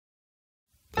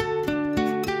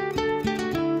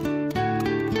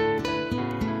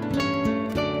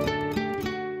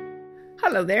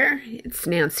Hello there, it's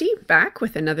Nancy back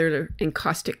with another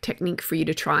encaustic technique for you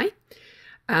to try.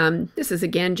 This is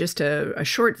again just a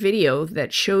short video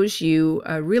that shows you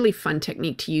a really fun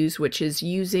technique to use, which is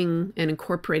using and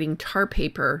incorporating tar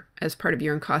paper as part of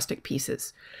your encaustic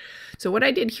pieces. So what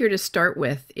I did here to start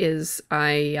with is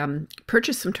I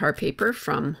purchased some tar paper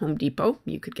from Home Depot.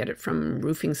 You could get it from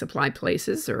roofing supply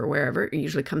places or wherever. It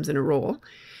usually comes in a roll.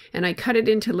 And I cut it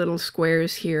into little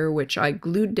squares here, which I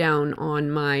glued down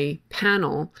on my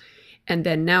panel. And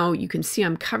then now you can see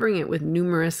I'm covering it with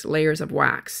numerous layers of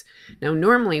wax. Now,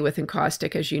 normally with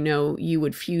encaustic, as you know, you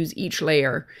would fuse each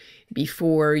layer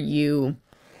before you,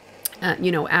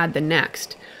 add the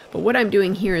next. But what I'm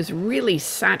doing here is really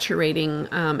saturating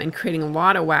and creating a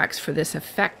lot of wax for this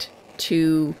effect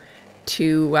to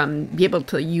be able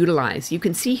to utilize. You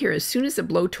can see here, as soon as the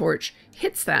blowtorch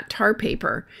hits that tar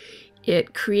paper,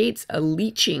 it creates a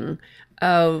leaching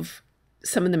of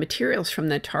some of the materials from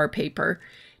the tar paper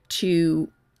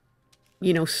to,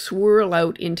 swirl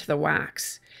out into the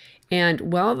wax.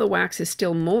 And while the wax is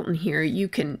still molten here, you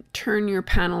can turn your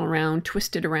panel around,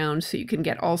 twist it around, so you can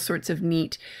get all sorts of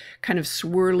neat kind of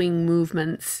swirling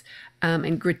movements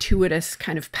and gratuitous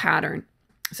kind of pattern.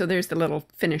 So there's the little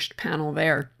finished panel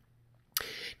there.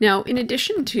 Now, in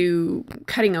addition to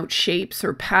cutting out shapes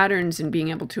or patterns and being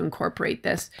able to incorporate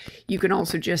this, you can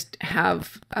also just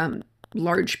have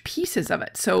large pieces of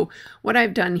it. So what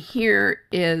I've done here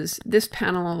is this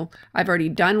panel, I've already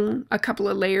done a couple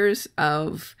of layers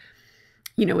of,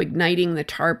 igniting the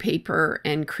tar paper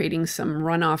and creating some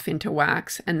runoff into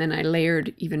wax. And then I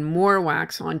layered even more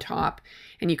wax on top.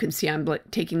 And you can see I'm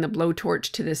taking the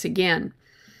blowtorch to this again.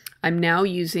 I'm now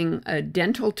using a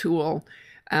dental tool,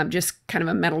 just kind of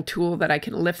a metal tool that I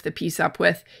can lift the piece up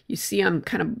with. You see I'm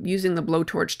kind of using the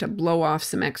blowtorch to blow off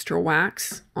some extra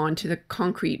wax onto the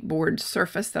concrete board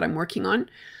surface that I'm working on.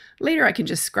 Later I can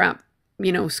just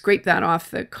scrape that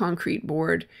off the concrete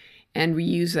board and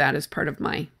reuse that as part of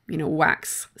my,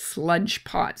 wax sludge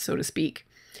pot, so to speak.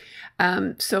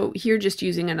 So here just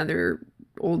using another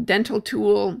old dental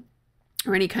tool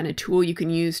or any kind of tool you can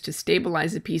use to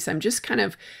stabilize the piece. I'm just kind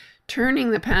of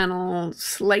turning the panel,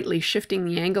 slightly shifting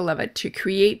the angle of it to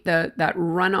create that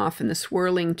runoff and the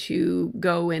swirling to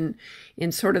go in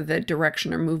sort of the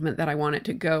direction or movement that I want it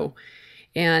to go.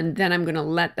 And then I'm going to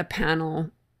let the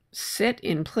panel sit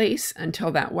in place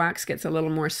until that wax gets a little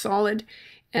more solid.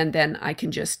 And then I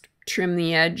can just trim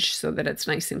the edge so that it's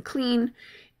nice and clean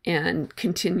and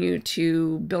continue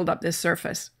to build up this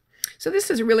surface. So this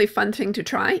is a really fun thing to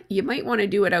try. You might want to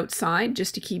do it outside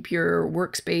just to keep your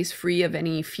workspace free of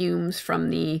any fumes from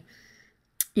the,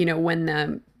 when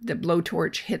the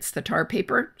blowtorch hits the tar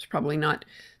paper. It's probably not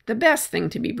the best thing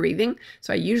to be breathing.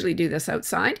 So I usually do this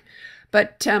outside,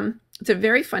 but it's a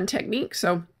very fun technique.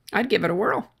 So I'd give it a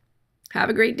whirl. Have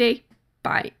a great day.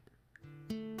 Bye.